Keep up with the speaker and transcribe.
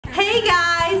Hey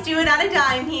guys,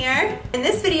 Doitonadime here. In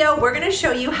this video, we're gonna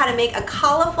show you how to make a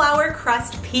cauliflower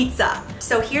crust pizza.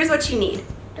 So here's what you need.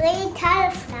 3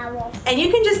 cauliflower. And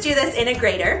you can just do this in a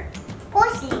grater.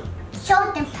 Parsley,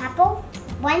 salt and pepper,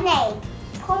 1 egg,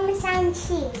 Parmesan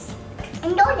cheese,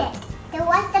 and donut. The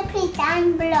recipe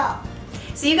down below.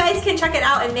 So you guys can check it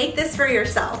out and make this for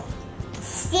yourself.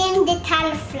 Steam the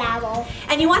cauliflower.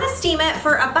 And you want to steam it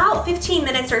for about 15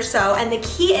 minutes or so, and the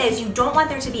key is you don't want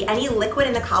there to be any liquid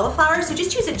in the cauliflower, so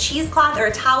just use a cheesecloth or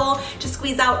a towel to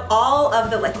squeeze out all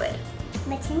of the liquid.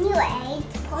 Mix in your egg,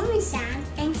 Parmesan,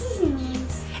 and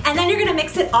seasonings. And then you're gonna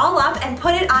mix it all up and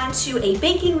put it onto a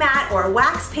baking mat or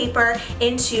wax paper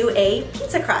into a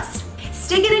pizza crust.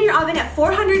 Stick it in your oven at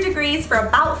 400 degrees for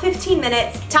about 15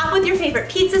 minutes. Top with your favorite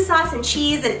pizza sauce and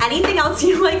cheese and anything else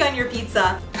you like on your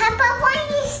pizza.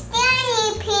 Pepperoni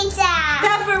Stanley pizza.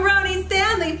 Pepperoni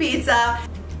Stanley pizza.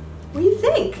 What do you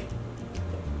think?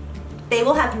 They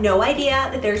will have no idea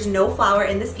that there's no flour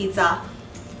in this pizza.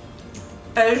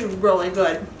 It is really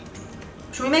good.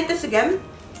 Should we make this again?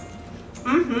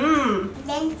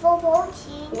 Thanks for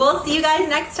watching. We'll see you guys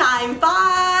next time.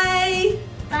 Bye.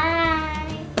 Bye.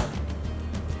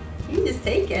 You can just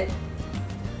take it.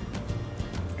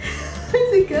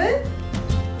 Is it good?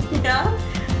 Yeah?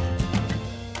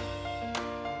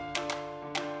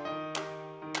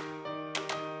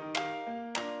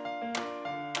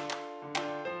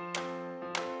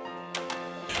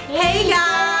 Hey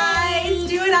guys,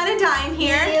 Doitonadime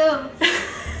here. You.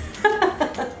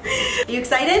 You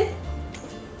excited?